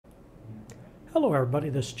Hello everybody,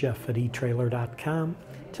 this is Jeff at etrailer.com.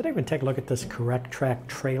 Today we're going to take a look at this Correct Track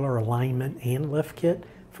trailer alignment and lift kit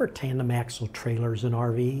for tandem axle trailers and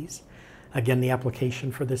RVs. Again, the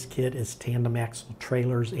application for this kit is tandem axle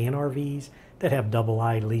trailers and RVs that have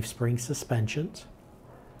double-eye leaf spring suspensions.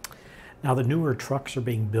 Now the newer trucks are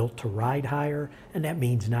being built to ride higher, and that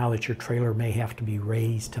means now that your trailer may have to be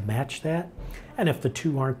raised to match that. And if the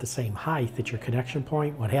two aren't the same height at your connection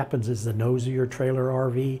point, what happens is the nose of your trailer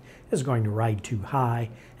RV is going to ride too high,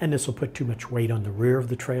 and this will put too much weight on the rear of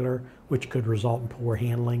the trailer, which could result in poor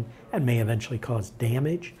handling and may eventually cause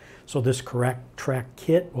damage. So this Correct Track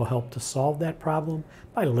kit will help to solve that problem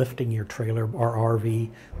by lifting your trailer or RV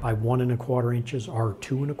by 1 1/4 inches or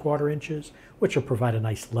 2 1/4 inches, which will provide a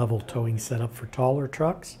nice level towing setup for taller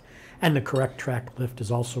trucks. And the Correct Track lift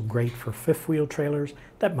is also great for fifth wheel trailers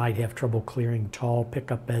that might have trouble clearing tall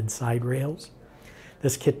pickup bed side rails.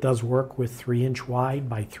 This kit does work with 3-inch wide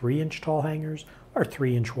by 3-inch tall hangers or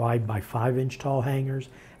 3-inch wide by 5-inch tall hangers,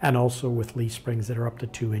 and also with leaf springs that are up to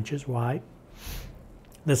 2 inches wide.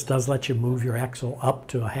 This does let you move your axle up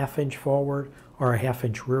to a 1/2 inch forward or a 1/2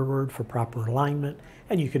 inch rearward for proper alignment,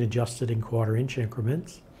 and you can adjust it in 1/4 inch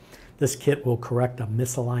increments. This kit will correct a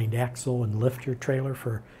misaligned axle and lift your trailer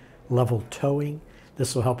for level towing.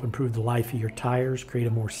 This will help improve the life of your tires, create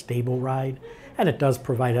a more stable ride, and it does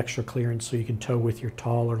provide extra clearance so you can tow with your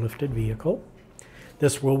tall or lifted vehicle.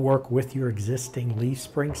 This will work with your existing leaf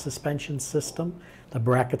spring suspension system. The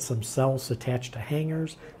brackets themselves attach to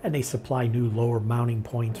hangers, and they supply new lower mounting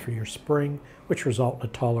points for your spring, which result in a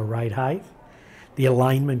taller ride height. The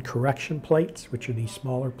alignment correction plates, which are these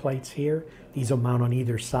smaller plates here, these will mount on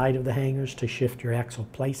either side of the hangers to shift your axle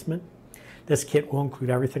placement. This kit will include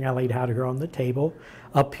everything I laid out here on the table.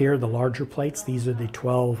 Up here, the larger plates, these are the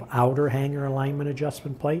 12 outer hanger alignment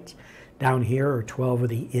adjustment plates. Down here are 12 of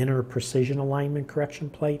the inner precision alignment correction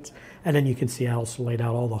plates. And then you can see I also laid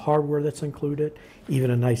out all the hardware that's included,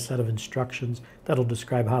 even a nice set of instructions that'll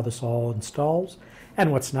describe how this all installs.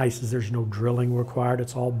 And what's nice is there's no drilling required,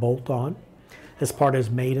 it's all bolt-on. This part is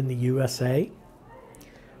made in the USA.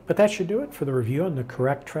 But that should do it for the review on the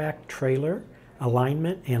Correct Track trailer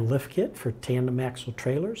alignment and lift kit for tandem axle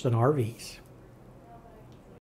trailers and RVs.